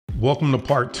Welcome to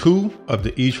part 2 of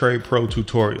the Etrade Pro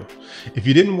tutorial. If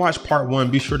you didn't watch part 1,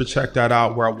 be sure to check that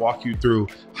out where I walk you through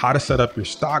how to set up your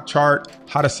stock chart,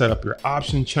 how to set up your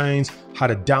option chains, how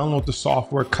to download the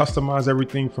software, customize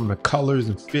everything from the colors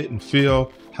and fit and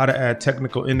feel, how to add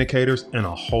technical indicators, and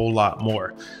a whole lot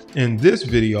more. In this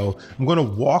video, I'm going to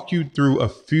walk you through a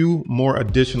few more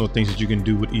additional things that you can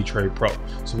do with Etrade Pro.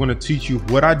 So I'm going to teach you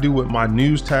what I do with my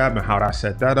news tab and how I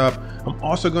set that up. I'm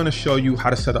also going to show you how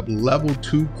to set up level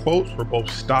 2 quotes for both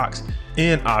stocks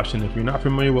and option. If you're not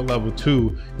familiar with level 2,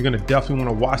 you're going to definitely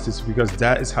want to watch this because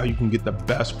that is how you can get the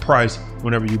best price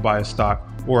whenever you buy a stock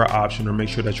or an option, or make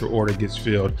sure that your order gets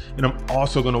filled. And I'm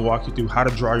also going to walk you through how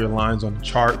to draw your lines on the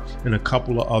chart and a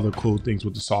couple of other cool things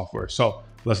with the software. So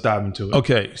let's dive into it.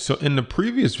 Okay, so in the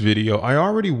previous video, I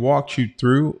already walked you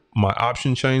through my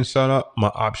option chain setup,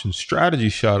 my option strategy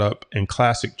setup, and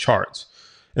classic charts.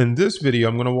 In this video,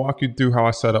 I'm going to walk you through how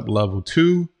I set up level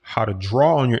 2, how to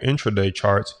draw on your intraday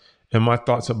charts, and my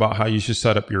thoughts about how you should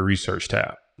set up your research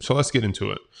tab. So let's get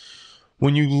into it.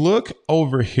 When you look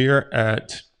over here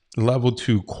at level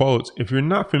 2 quotes, if you're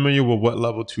not familiar with what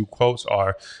level 2 quotes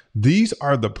are, these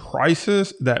are the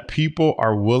prices that people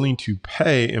are willing to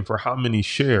pay and for how many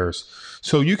shares.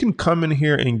 So you can come in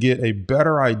here and get a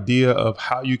better idea of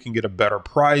how you can get a better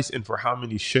price and for how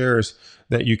many shares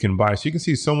that you can buy. So you can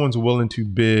see someone's willing to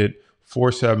bid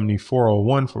 470,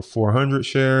 401 for 400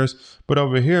 shares, but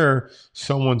over here,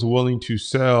 someone's willing to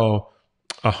sell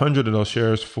 100 of those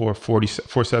shares for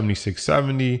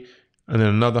 476.70. And then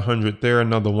another 100 there,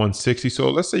 another 160. So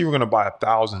let's say you were going to buy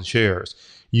 1,000 shares.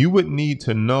 You would need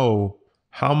to know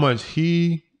how much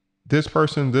this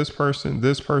person, and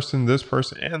this person,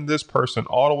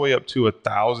 all the way up to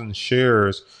 1,000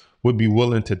 shares would be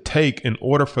willing to take in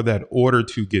order for that order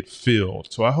to get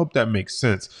filled. So I hope that makes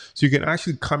sense. So you can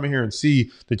actually come in here and see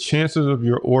the chances of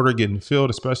your order getting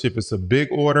filled, especially if it's a big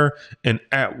order, and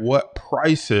at what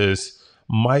prices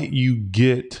might you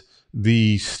get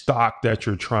the stock that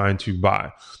you're trying to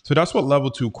buy. So that's what level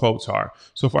 2 quotes are.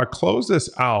 So if I close this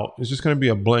out, it's just going to be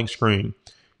a blank screen.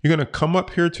 You're going to come up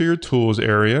here to your tools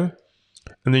area,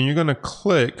 and then you're going to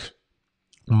click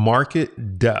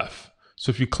market depth. So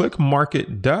if you click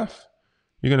market depth,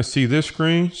 you're going to see this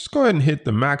screen. Just go ahead and hit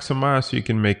the maximize so you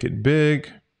can make it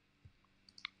big.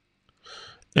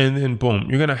 And then boom,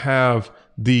 you're going to have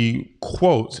the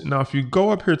quotes. Now, if you go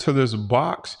up here to this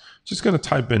box, just going to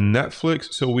type in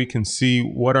Netflix so we can see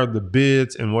what are the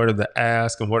bids and what are the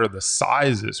asks and what are the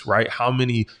sizes, right? How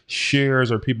many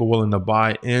shares are people willing to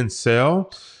buy and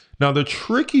sell? Now, the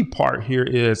tricky part here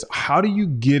is how do you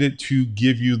get it to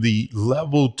give you the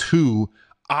level 2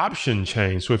 option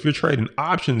chain? So if you're trading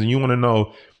options and you want to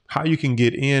know how you can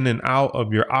get in and out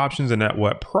of your options and at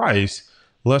what price,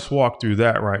 let's walk through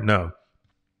that right now.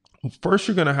 First,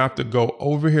 you're going to have to go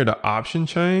over here to option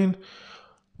chain.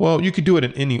 Well, you could do it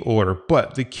in any order,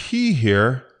 but the key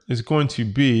here is going to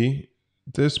be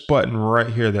this button right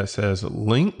here that says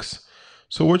links.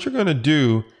 So what you're going to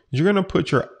do is you're going to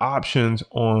put your options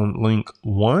on link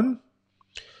 1.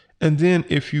 And then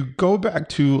if you go back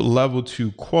to level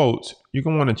 2 quotes, you're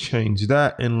going to want to change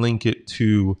that and link it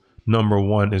to number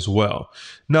 1 as well.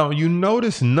 Now you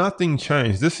notice nothing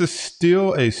changed. This is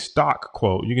still a stock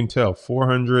quote. You can tell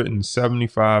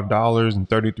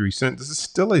 $475.33. This is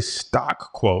still a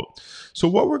stock quote. So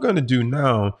what we're going to do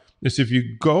now is if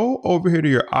you go over here to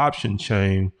your option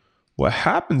chain, what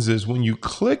happens is when you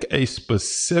click a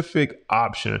specific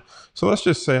option. So let's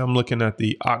just say I'm looking at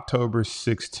the October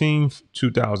 16th,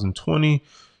 2020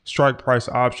 strike price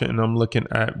option, and I'm looking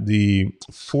at the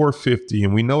 450,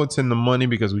 and we know it's in the money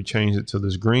because we changed it to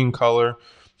this green color.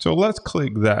 So let's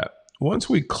click that. Once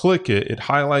we click it, it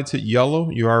highlights it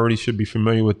yellow. You already should be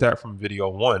familiar with that from video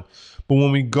 1. But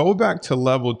when we go back to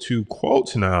level 2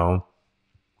 quotes now,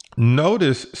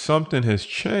 notice something has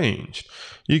changed.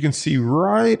 You can see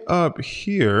right up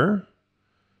here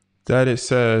that it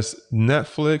says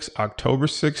Netflix October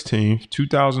 16th,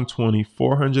 2020,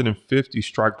 450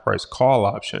 strike price call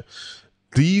option.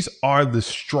 These are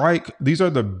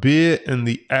the bid and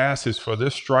the asks for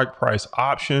this strike price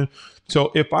option.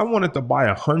 So if I wanted to buy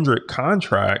 100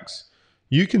 contracts,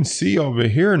 you can see over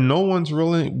here, no one's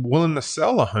really willing to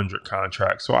sell 100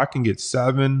 contracts. So I can get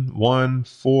 7, 1,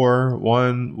 4,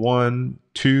 1, 1,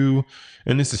 2,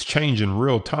 and this is changing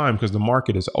real time because the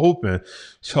market is open.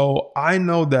 So I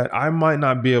know that I might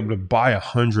not be able to buy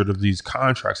 100 of these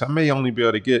contracts. I may only be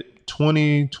able to get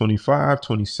 20, 25,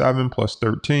 27, plus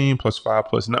 13, plus 5,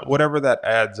 plus 9, whatever that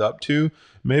adds up to.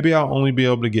 Maybe I'll only be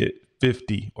able to get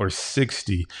 50 or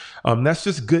 60. That's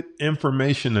just good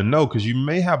information to know because you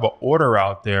may have an order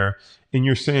out there and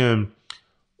you're saying,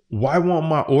 why won't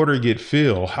my order get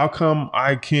filled? How come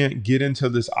I can't get into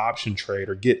this option trade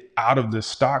or get out of this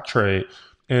stock trade?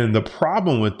 And the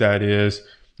problem with that is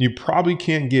you probably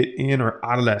can't get in or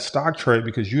out of that stock trade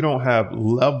because you don't have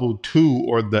level 2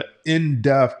 or the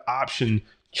in-depth option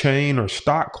chain or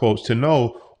stock quotes to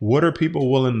know what are people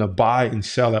willing to buy and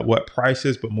sell at what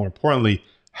prices, but more importantly,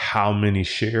 how many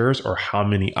shares or how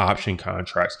many option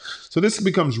contracts. So this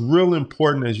becomes real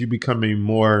important as you become a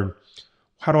more,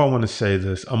 how do I want to say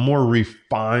this? A more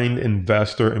refined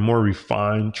investor, a more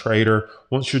refined trader.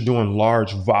 Once you're doing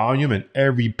large volume and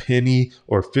every penny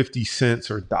or 50 cents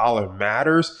or dollar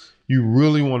matters, you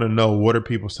really want to know what are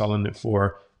people selling it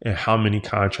for and how many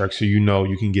contracts so you know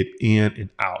you can get in and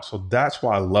out. So that's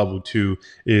why level 2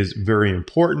 is very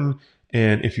important.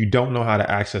 And if you don't know how to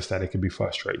access that, it can be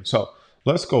frustrating. So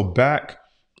let's go back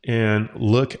and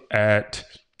look at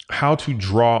how to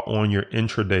draw on your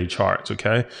intraday charts,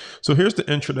 okay? So here's the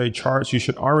intraday charts. You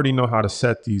should already know how to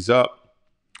set these up.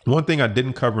 One thing I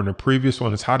didn't cover in the previous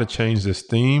one is how to change this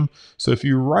theme. So if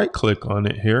you right click on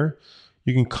it here,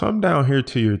 you can come down here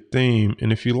to your theme.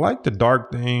 And if you like the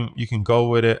dark theme, you can go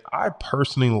with it. I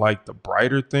personally like the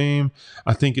brighter theme.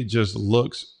 I think it just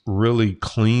looks really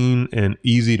clean and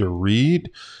easy to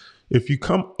read. If you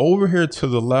come over here to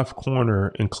the left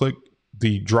corner and click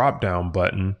the drop down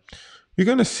button, you're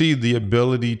going to see the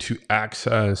ability to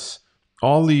access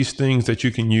all these things that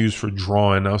you can use for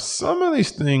drawing. Now, some of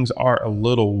these things are a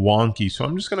little wonky, so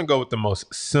I'm just going to go with the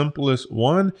most simplest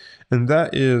one, and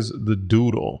that is the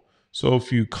doodle. So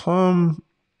if you come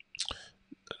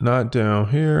not down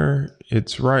here,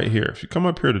 it's right here. If you come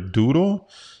up here to doodle,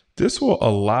 this will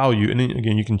allow you, and then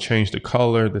again, you can change the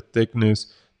color, the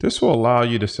thickness. This will allow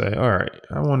you to say, all right,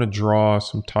 I want to draw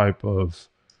some type of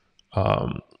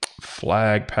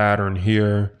flag pattern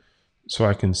here so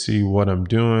I can see what I'm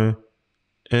doing.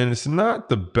 And it's not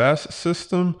the best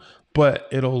system, but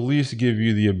it'll at least give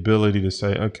you the ability to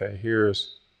say, okay,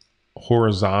 here's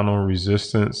horizontal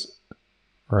resistance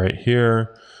right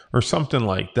here or something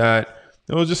like that.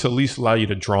 It'll just at least allow you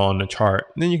to draw on the chart.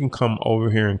 And then you can come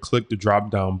over here and click the drop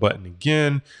down button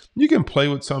again. You can play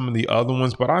with some of the other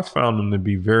ones, but I found them to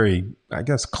be very, I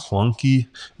guess, clunky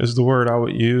is the word I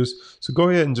would use. So go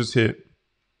ahead and just hit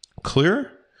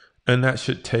clear, and that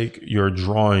should take your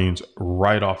drawings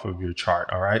right off of your chart.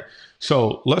 All right.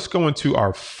 So let's go into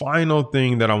our final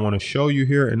thing that I want to show you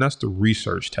here, and that's the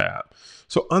research tab.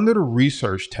 So under the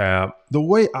research tab, the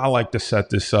way I like to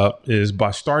set this up is by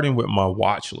starting with my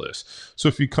watch list. So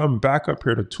if you come back up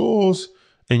here to tools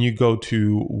and you go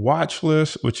to watch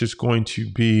list, which is going to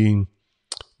be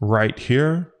right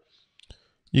here,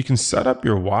 you can set up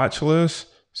your watch list.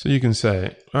 So you can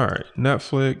say, all right,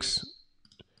 Netflix,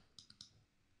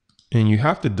 and you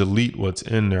have to delete what's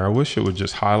in there. I wish it would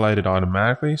just highlight it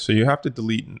automatically. So you have to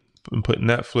delete and put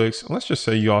Netflix. Let's just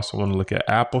say you also want to look at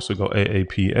Apple. So go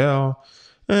AAPL.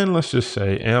 And let's just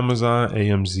say Amazon,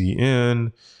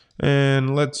 AMZN.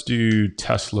 And let's do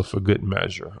Tesla for good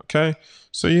measure. Okay.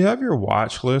 So you have your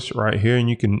watch list right here, and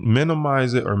you can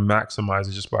minimize it or maximize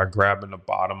it just by grabbing the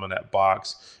bottom of that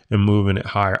box and moving it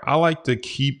higher. I like to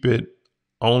keep it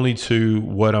only to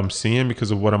what I'm seeing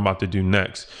because of what I'm about to do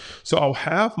next. So I'll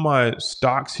have my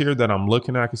stocks here that I'm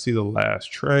looking at. I can see the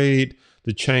last trade,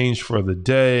 the change for the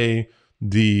day,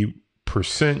 the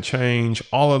percent change,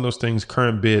 all of those things,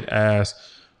 current bid, ask.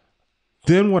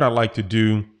 Then what I like to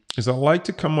do is I like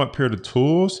to come up here to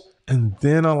tools, and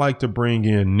then I like to bring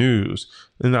in news,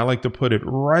 and I like to put it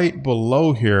right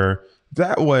below here.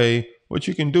 That way, what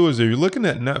you can do is if you're looking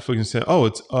at Netflix and saying, oh,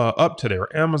 it's up today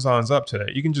or Amazon's up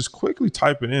today, you can just quickly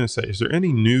type it in and say, is there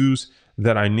any news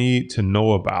that I need to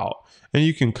know about? And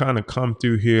you can kind of come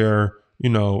through here, you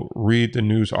know, read the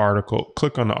news article,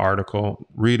 click on the article,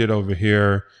 read it over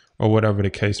here, or whatever the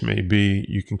case may be.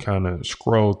 You can kind of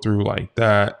scroll through like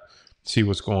that, see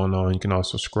what's going on. You can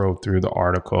also scroll through the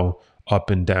article up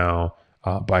and down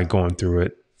by going through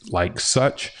it like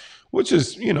such, which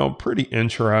is, you know, pretty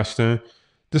interesting.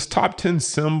 This top 10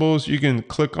 symbols, you can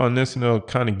click on this and it'll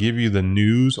kind of give you the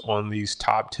news on these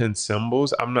top 10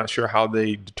 symbols. I'm not sure how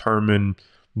they determine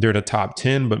they're the top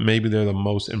 10, but maybe they're the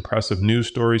most impressive news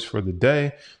stories for the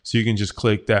day. So you can just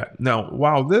click that. Now,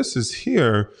 while this is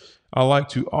here, I like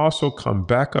to also come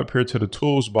back up here to the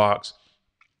tools box.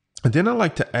 And then I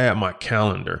like to add my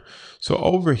calendar. So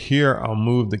over here, I'll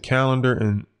move the calendar,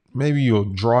 and maybe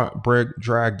you'll drag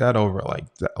that over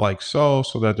like that, like so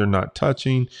that they're not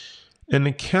touching. And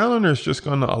the calendar is just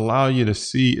going to allow you to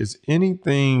see is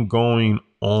anything going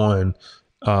on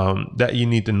that you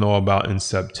need to know about in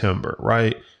September,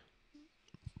 right?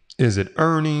 Is it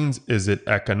earnings? Is it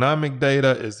economic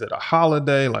data? Is it a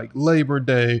holiday like Labor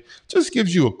Day? Just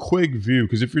gives you a quick view,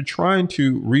 because if you're trying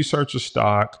to research a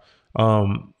stock,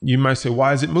 you might say,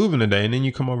 why is it moving today? And then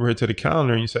you come over here to the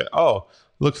calendar and you say, oh,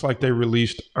 looks like they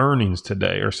released earnings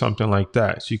today or something like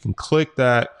that. So you can click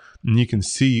that and you can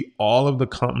see all of the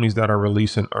companies that are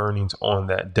releasing earnings on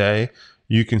that day.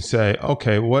 You can say,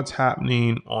 okay, what's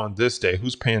happening on this day?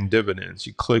 Who's paying dividends?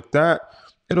 You click that.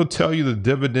 It'll tell you the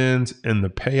dividends and the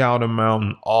payout amount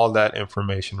and all that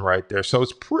information right there. So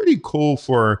it's pretty cool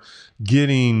for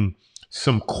getting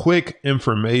some quick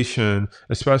information,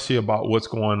 especially about what's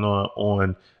going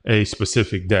on a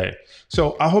specific day.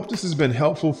 So I hope this has been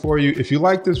helpful for you. If you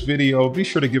like this video, be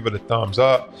sure to give it a thumbs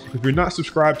up. If you're not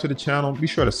subscribed to the channel, be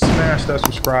sure to smash that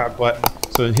subscribe button,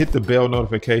 so then hit the bell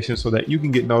notification so that you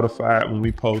can get notified when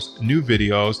we post new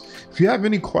videos. If you have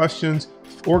any questions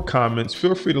or comments,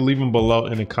 feel free to leave them below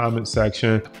in the comment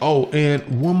section. Oh,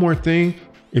 and one more thing.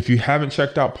 If you haven't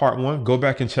checked out part 1, go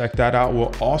back and check that out.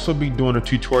 We'll also be doing a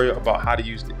tutorial about how to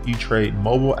use the Etrade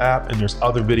mobile app. And there's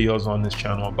other videos on this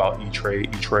channel about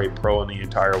Etrade, Etrade Pro, and the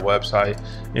entire website,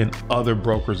 and other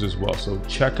brokers as well. So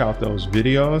check out those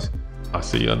videos. I'll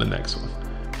see you on the next one.